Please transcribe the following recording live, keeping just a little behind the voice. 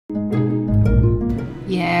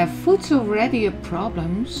Yeah, food's already a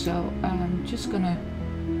problem, so I'm just gonna...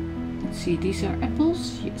 Let's see, these are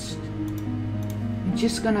apples? Yes. I'm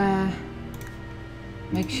just gonna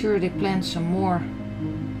make sure they plant some more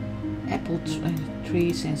apple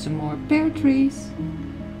trees and some more pear trees.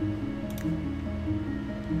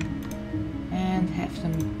 And have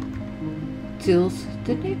them tilt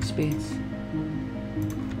the next bit.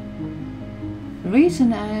 The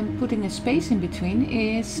reason I'm putting a space in between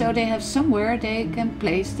is so they have somewhere they can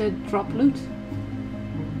place the drop loot.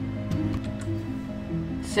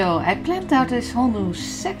 So I planned out this whole new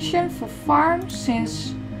section for farm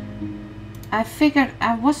since I figured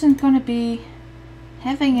I wasn't gonna be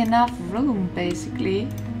having enough room basically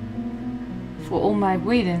for all my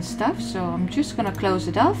wheat and stuff, so I'm just gonna close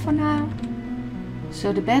it off for now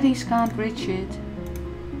so the baddies can't reach it.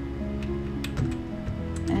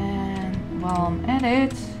 And while I'm at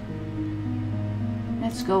it,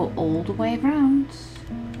 let's go all the way around.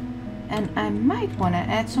 And I might want to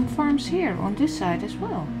add some farms here on this side as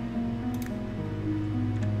well.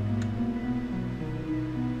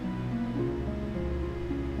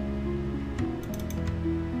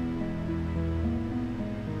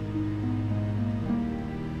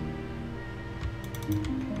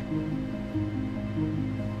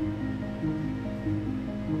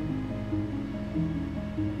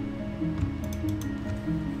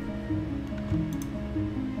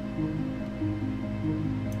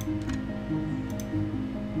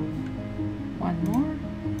 One more.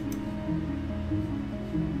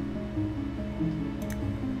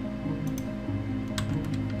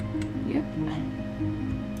 Yep.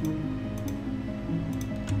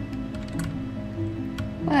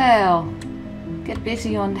 Well, get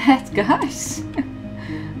busy on that, guys.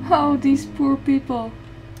 Oh, these poor people.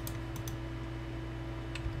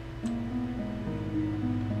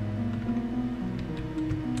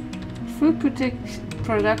 Food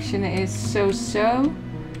production is so-so.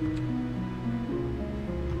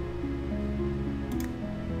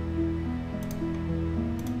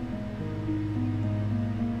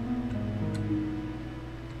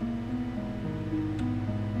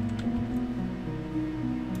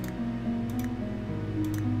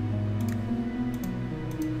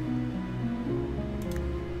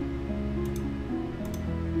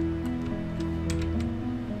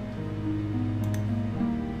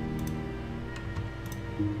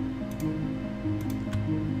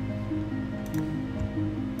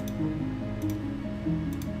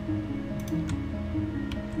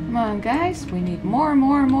 Come on guys, we need more.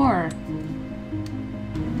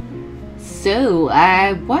 So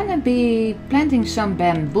I wanna be planting some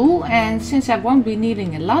bamboo, and since I won't be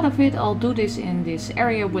needing a lot of it, I'll do this in this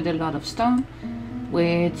area with a lot of stone,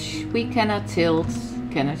 which we cannot tilt,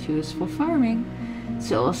 cannot use for farming.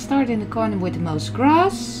 So I'll start in the corner with the most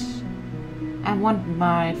grass. I want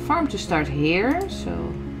my farm to start here, so...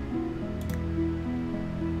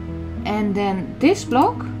 And then this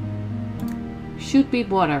block should be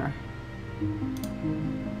water.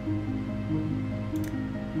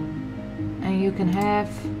 And you can have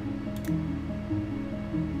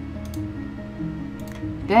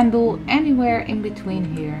bamboo anywhere in between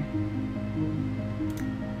here.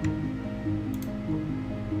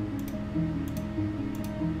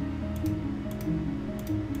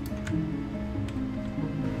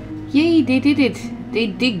 Yay, they did it. They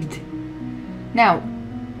digged. Now,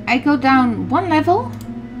 I go down one level.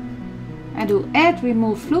 I do add,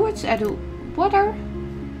 remove fluids, I do water,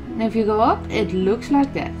 and if you go up, it looks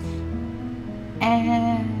like that.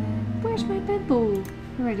 And where's my bamboo?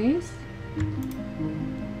 Here it is.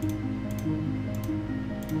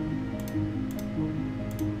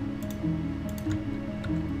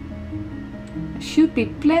 There should be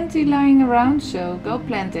plenty lying around, so go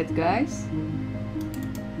plant it, guys.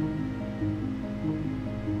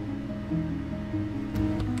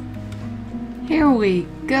 Here we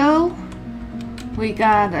go. We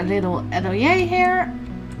got a little atelier here.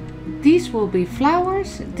 These will be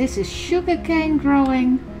flowers. This is sugarcane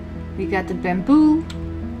growing. We got the bamboo.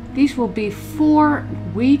 These will be 4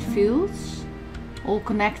 wheat fields, all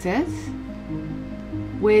connected,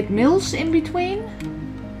 with mills in between.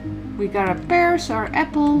 We got our pears, our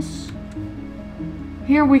apples.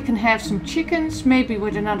 Here we can have some chickens, maybe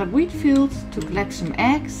with another wheat field to collect some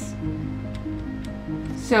eggs.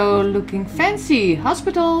 So looking fancy.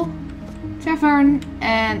 Hospital, tavern,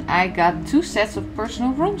 and I got 2 sets of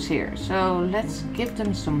personal rooms here. So let's give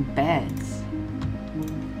them some beds.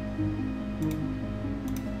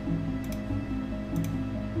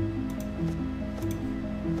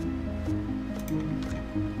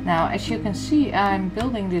 Now, as you can see, I'm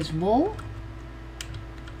building this wall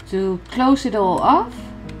to close it all off.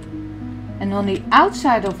 And on the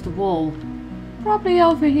outside of the wall, probably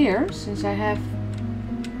over here, since I have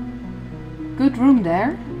good room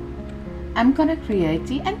there, I'm gonna create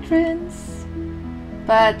the entrance.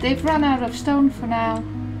 But they've run out of stone for now,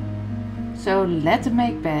 so let them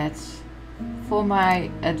make beds for my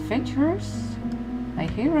adventurers, my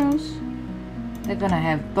heroes. They're gonna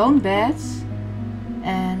have bone beds,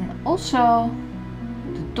 and also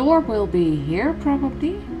the door will be here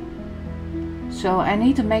probably. So I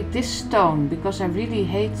need to make this stone because I really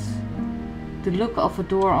hate the look of a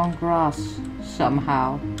door on grass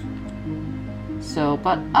somehow. So,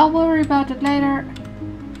 but I'll worry about it later.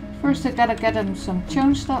 First I gotta get them some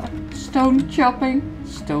stone chopping.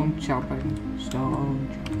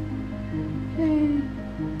 Yay.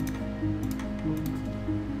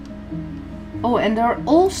 Oh, and they're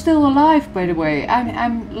all still alive, by the way.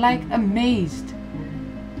 I'm like amazed.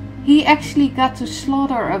 He actually got to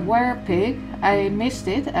slaughter a werepig. I missed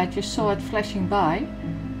it. I just saw it flashing by.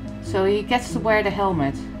 So he gets to wear the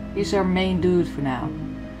helmet. He's our main dude for now.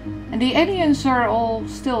 And the aliens are all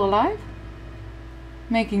still alive.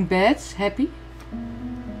 Making beds, happy.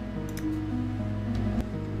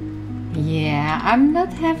 Yeah, I'm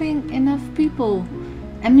not having enough people.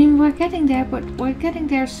 I mean, we're getting there, but we're getting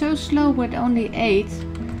there so slow with only 8.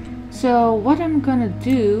 So what I'm gonna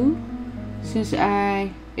do, since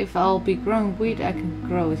if I'll be growing wheat, I can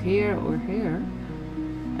grow it here or here.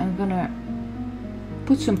 I'm gonna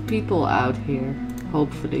put some people out here,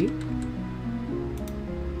 hopefully.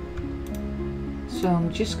 So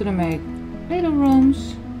I'm just gonna make little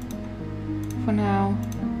rooms for now.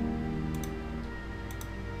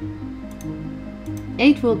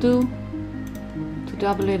 8 will do to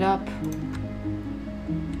double it up.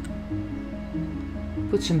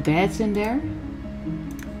 Put some beds in there.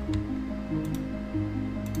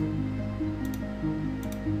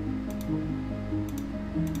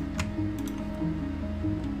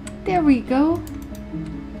 There we go.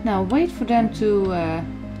 Now wait for them to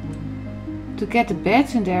get the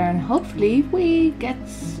beds in there, and hopefully we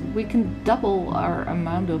can double our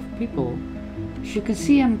amount of people. As you can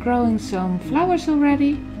see, I'm growing some flowers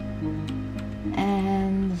already,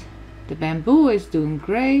 and the bamboo is doing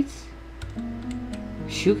great.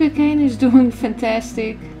 Sugarcane is doing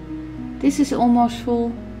fantastic. This is almost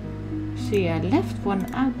full. See, I left one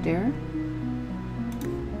out there.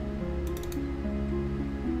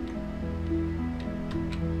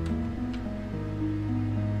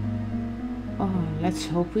 Oh, let's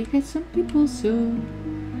hope we get some people soon,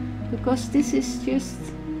 because this is just,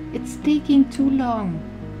 it's taking too long.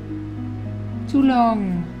 Too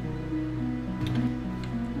long.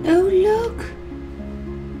 Oh look!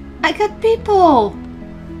 I got people!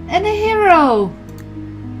 And a hero!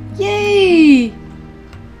 Yay!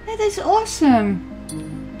 That is awesome!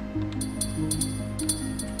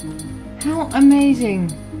 How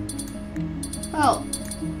amazing! Well,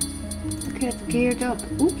 get geared up.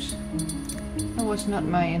 Oops. That was not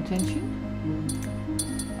my intention.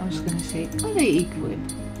 I was gonna say, oh, they equip.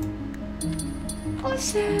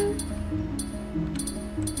 Awesome!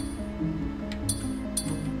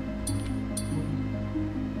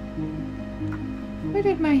 Where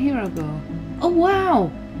did my hero go? Oh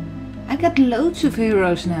wow! I got loads of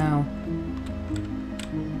heroes now.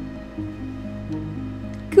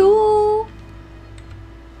 Cool!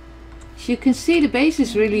 As you can see, the base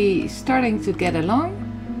is really starting to get along.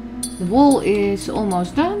 The wall is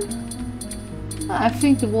almost done. I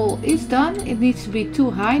think the wall is done. It needs to be too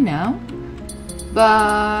high now.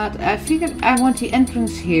 But I figured I want the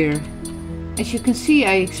entrance here. As you can see,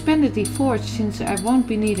 I expanded the forge since I won't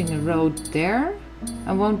be needing a road there.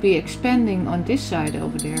 I won't be expanding on this side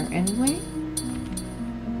over there anyway.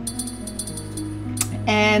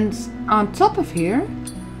 And on top of here,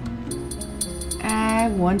 I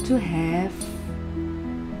want to have,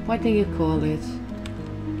 what do you call it?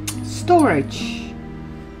 Storage.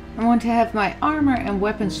 I want to have my armor and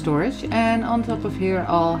weapon storage, and on top of here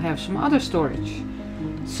I'll have some other storage.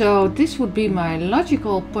 So this would be my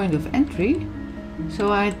logical point of entry.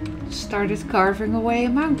 So I started carving away a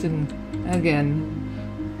mountain again.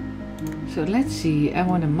 So let's see, I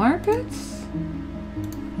want a market.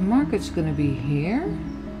 The market's gonna be here.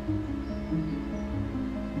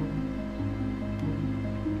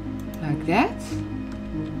 Like that.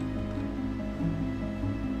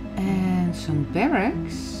 And some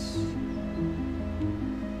barracks.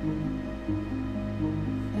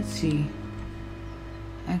 Let's see.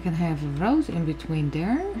 I can have a road in between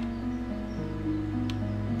there.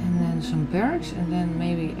 And then some barracks, and then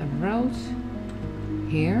maybe a road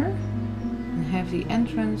here. And have the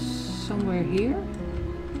entrance somewhere here.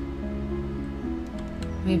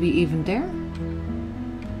 Maybe even there.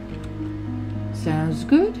 Sounds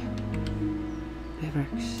good.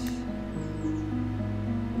 Barracks.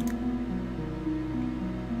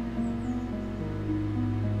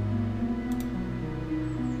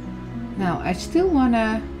 Now I still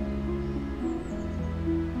wanna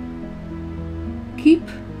keep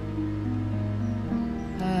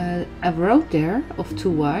a road there of 2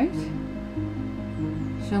 wide.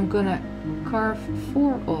 So I'm gonna carve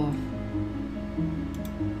 4 off.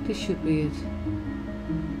 This should be it.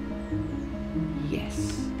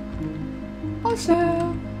 Yes.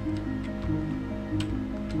 Awesome.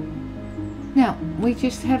 Now we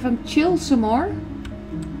just have them chill some more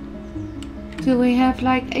till we have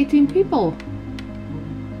like 18 people.